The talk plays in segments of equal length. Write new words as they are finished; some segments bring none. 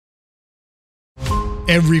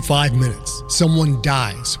Every 5 minutes, someone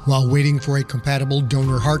dies while waiting for a compatible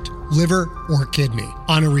donor heart, liver, or kidney.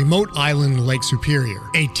 On a remote island in Lake Superior,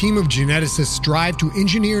 a team of geneticists strive to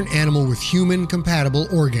engineer an animal with human-compatible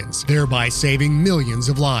organs, thereby saving millions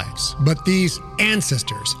of lives. But these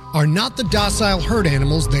ancestors are not the docile herd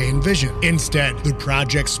animals they envision. Instead, the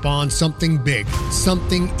project spawns something big,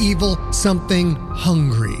 something evil, something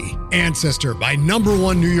hungry. Ancestor by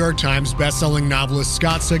 #1 New York Times bestselling novelist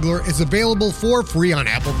Scott Sigler is available for free on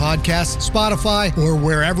Apple Podcasts, Spotify, or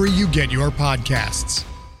wherever you get your podcasts.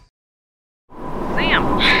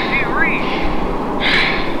 Sam, do you read?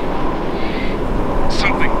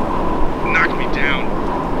 Something knocked me down.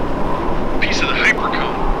 Piece of the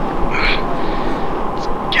hypercone. It's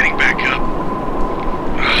getting back up.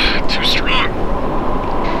 Too strong.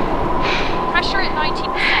 Pressure at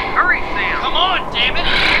 90%. Hurry, Sam. Come on, damn it!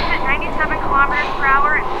 It's at 97 kilometers per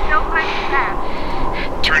hour and still climbing fast.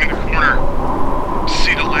 Turning the corner.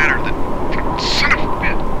 See the ladder. The son of a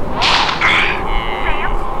bitch.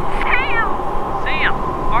 Sam? Sam! Sam,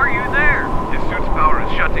 are you there? His suit's power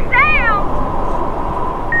is shutting. Sam!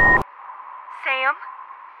 Sam?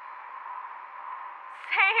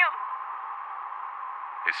 Sam?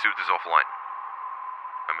 His suit is offline.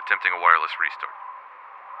 I'm attempting a wireless restart.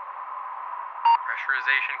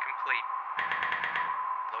 Pressurization complete.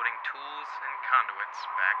 Loading tools and conduits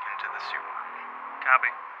back into the suit.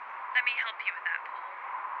 Copy. Let me help you with that, Paul.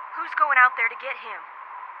 Who's going out there to get him?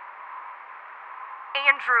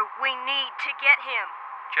 Andrew, we need to get him.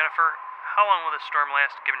 Jennifer, how long will this storm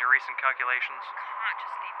last, given your recent calculations? Can't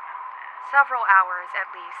just leave him out there. Several hours,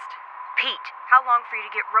 at least. Pete, how long for you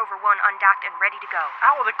to get Rover 1 undocked and ready to go?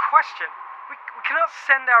 Out of the question. We cannot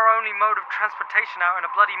send our only mode of transportation out in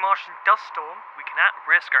a bloody Martian dust storm. We cannot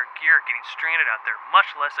risk our gear getting stranded out there,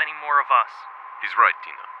 much less any more of us. He's right,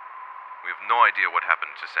 Tina. We have no idea what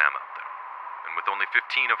happened to Sam out there. And with only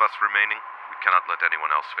 15 of us remaining, we cannot let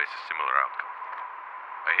anyone else face a similar outcome.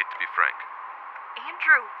 I hate to be frank.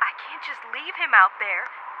 Andrew, I can't just leave him out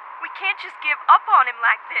there. We can't just give up on him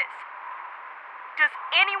like this. Does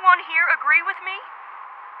anyone here agree with me?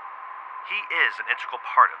 He is an integral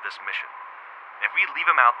part of this mission. If we leave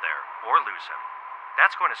him out there, or lose him,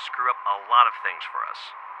 that's going to screw up a lot of things for us.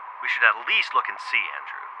 We should at least look and see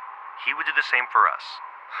Andrew. He would do the same for us.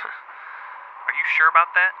 Are you sure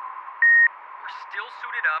about that? We're still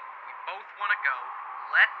suited up. We both want to go.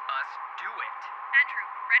 Let us do it. Andrew,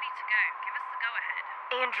 ready to go. Give us the go-ahead.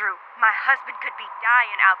 Andrew, my husband could be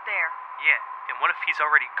dying out there. Yeah, and what if he's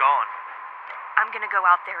already gone? I'm gonna go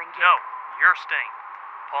out there and get No, him. you're staying.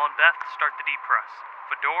 Paul and Beth, start the depress.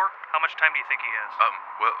 Fedor, how much time do you think he has?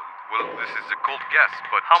 Well, this is a cold guess,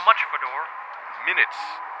 but... How much, Fedor? Minutes.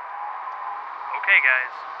 Okay,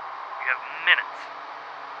 guys. You have minutes.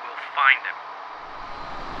 We'll find him.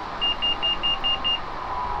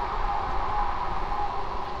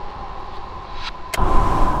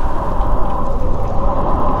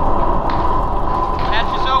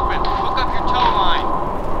 Hatch is open. Hook up your tow line.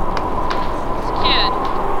 Secured.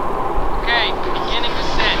 Okay, beginning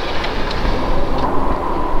descent.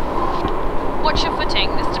 Watch your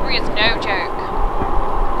footing. This debris is no joke.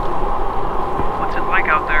 What's it like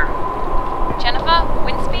out there? Jennifer,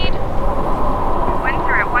 wind speed? Winds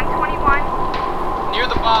are at 121. Near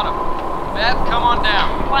the bottom. Beth, come on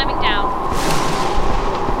down. Climbing down.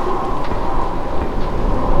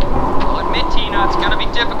 I'll admit, Tina, it's gonna be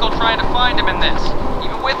difficult trying to find him in this,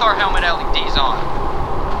 even with our helmet LEDs on.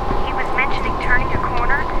 He was mentioning turning a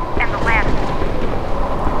corner and the ladder.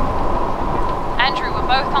 Andrew, we're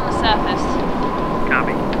both on the surface.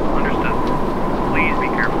 Copy. Understood. Please be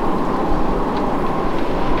careful.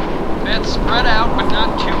 Beth, spread out, but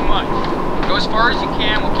not too much. Go as far as you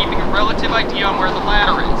can while keeping a relative idea on where the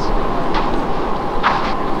ladder is.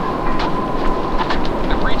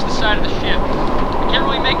 I've reached the side of the ship. I can't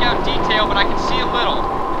really make out detail, but I can see a little.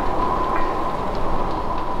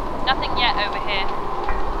 Nothing yet over here.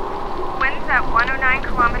 Winds at 109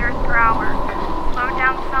 kilometers per hour. Slowed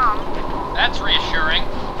down some. That's reassuring.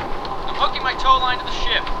 I'm hooking my tow line to the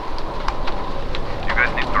ship. Do you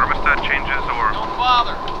guys need thermostat changes, or... Don't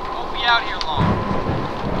bother. Won't be out here long.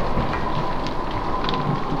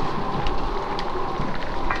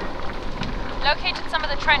 Located some of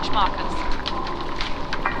the trench markers.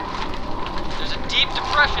 There's a deep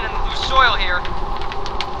depression in the loose soil here.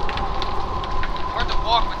 Hard to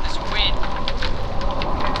walk with this wind.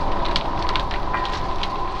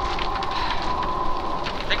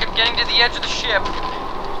 Think of getting to the edge of the ship.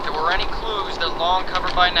 If there were any clues, they're long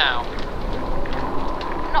covered by now.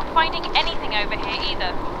 I'm not finding anything over here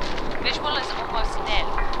either. Visual is almost nil.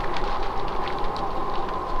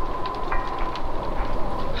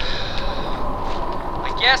 I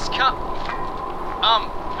Yes, Beth?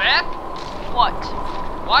 What?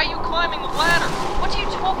 Why are you climbing the ladder? What are you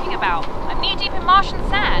talking about? I'm knee-deep in Martian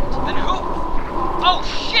sand. Then who? Oh,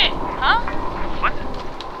 shit! Huh? What?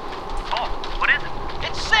 Oh, what is it?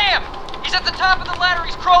 It's Sam! He's at the top of the ladder.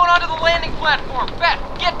 He's crawling onto the landing platform. Beth,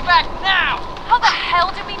 get back now! How the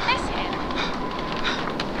hell did we miss him?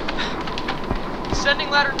 Descending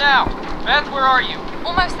ladder now. Beth, where are you?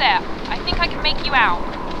 Almost there. I think I can make you out.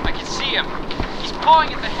 I can see him. He's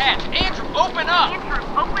pawing at the hatch. Andrew, open up! Andrew,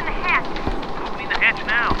 open the hatch. Opening the hatch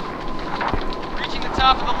now. Reaching the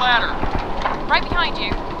top of the ladder. Right behind you.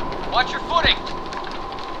 Watch your footing.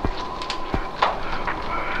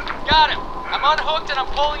 Got him. I'm unhooked and I'm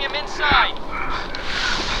pulling him inside.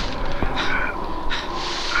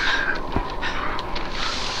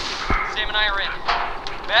 Sam and I are in.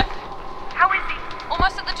 Beth? How is he?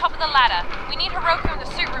 Almost at the top of the ladder. We need Hiroko in the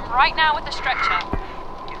suit room right now with the stretcher.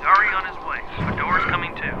 He's already on his way. Fedora's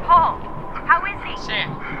coming too. Paul, how is he? Sam,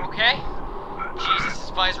 you okay? Jesus, his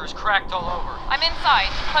visor is cracked all over. I'm inside.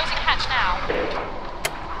 Closing hatch now.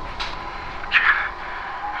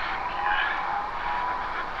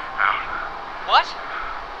 What?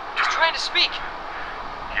 He's trying to speak.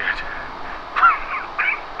 Get.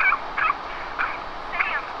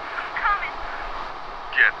 Sam, coming.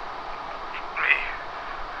 Get me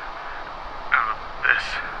out of this.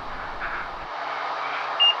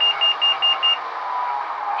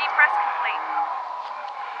 Depress complete.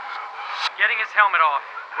 Getting his helmet off.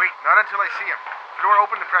 Wait, not until I see him. Fedora,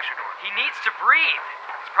 open the pressure door. He needs to breathe.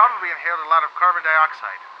 He's probably inhaled a lot of carbon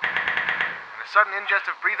dioxide. And a sudden ingest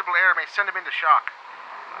of breathable air may send him into shock.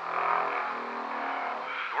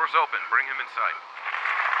 Door's open. Bring him inside.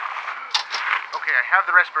 Okay, I have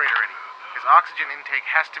the respirator ready. His oxygen intake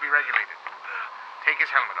has to be regulated. Take his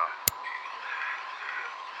helmet off.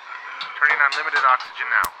 Turning on limited oxygen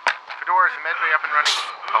now. Fedora, is the medbay up and running?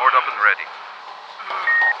 Powered up and ready.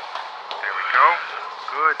 There we go.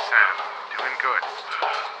 Good, Sam. Doing good.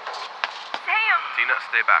 Sam! Tina,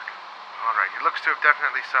 stay back. All right, he looks to have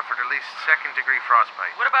definitely suffered at least second-degree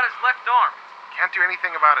frostbite. What about his left arm? Can't do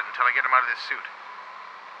anything about it until I get him out of this suit.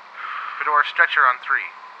 Fedora, stretcher on 3.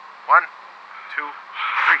 1, 2, 3.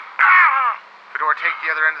 Fedora, take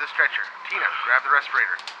the other end of the stretcher. Tina, grab the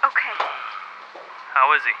respirator. Okay.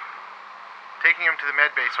 How is he? Taking him to the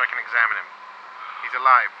med bay so I can examine him. He's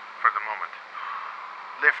alive for the moment.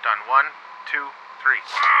 Lift on 1, 2, 3.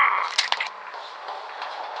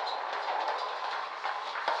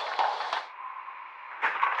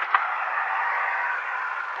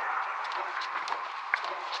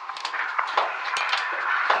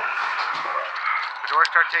 Fedora,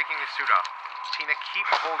 start taking his suit off. Tina, keep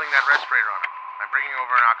holding that respirator on him. I'm bringing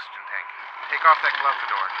over an oxygen tank. Take off that glove,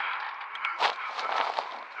 Fedora.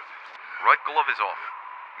 Right glove is off.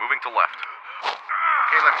 Moving to left.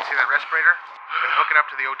 Okay, let me see that respirator. Then hook it up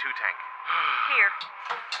to the O2 tank. Here.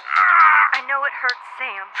 I know it hurts,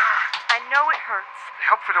 Sam. I know it hurts.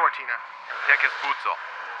 Help Fedora, Tina. Take his boots off.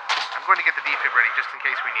 I'm going to get the defib ready just in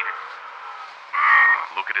case we need it.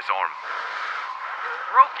 Look at his arm.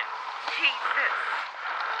 Broken. Jesus.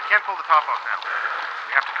 We can't pull the top off now.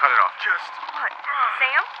 We have to cut it off. What?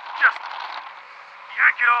 Sam? Just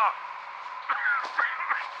yank it off.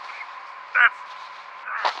 That's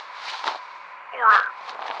order.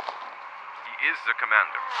 He is the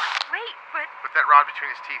commander. Wait, but Put that rod between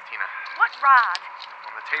his teeth, Tina. what rod?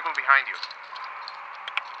 On the table behind you.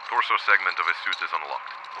 Torso segment of his suit is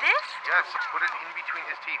unlocked. This? Yes, put it in between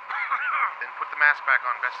his teeth. Then put the mask back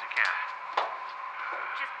on best you can.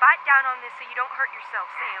 Just bite down on this so you don't hurt yourself,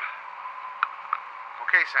 Sam.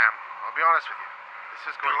 Okay, Sam. I'll be honest with you. This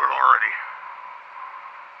is going Do it already.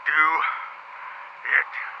 Do it.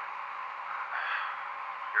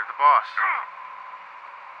 You're the boss.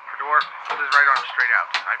 Fedora, hold his right arm straight out.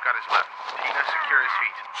 I've got his left. Tina, secure his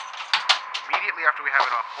feet. Immediately after we have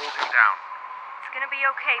it off, hold him down. It's gonna be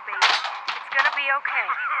okay, baby. It's gonna be okay.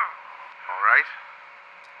 All right?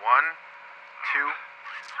 1, 2, 3.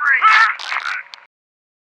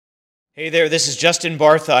 Hey there, this is Justin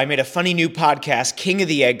Bartha. I made a funny new podcast, King of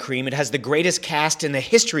the Egg Cream. It has the greatest cast in the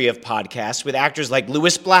history of podcasts with actors like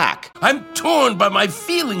Louis Black, I'm torn by my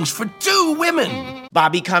feelings for two women.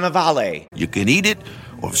 Bobby Cannavale, You can eat it,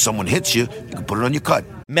 or if someone hits you, you can put it on your cut.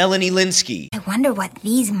 Melanie Linsky, I wonder what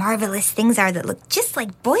these marvelous things are that look just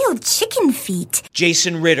like boiled chicken feet.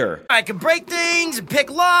 Jason Ritter, I can break things and pick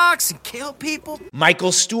locks and kill people.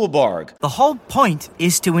 Michael Stuhlbarg, The whole point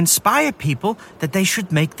is to inspire people that they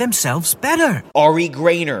should make themselves better. Ari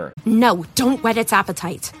Grainer, No, don't whet its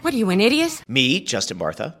appetite. What are you, an idiot? me, Justin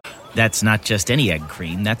Bartha, That's not just any egg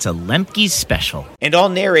cream, that's a Lemke's special. and all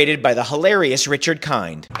narrated by the hilarious Richard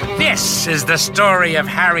Kind. This is the story of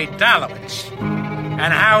Harry Dalowitz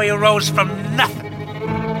and how he rose from nothing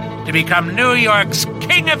to become New York's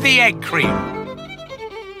King of the Egg Cream.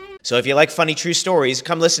 So if you like funny true stories,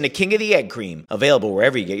 come listen to King of the Egg Cream, available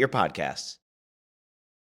wherever you get your podcasts.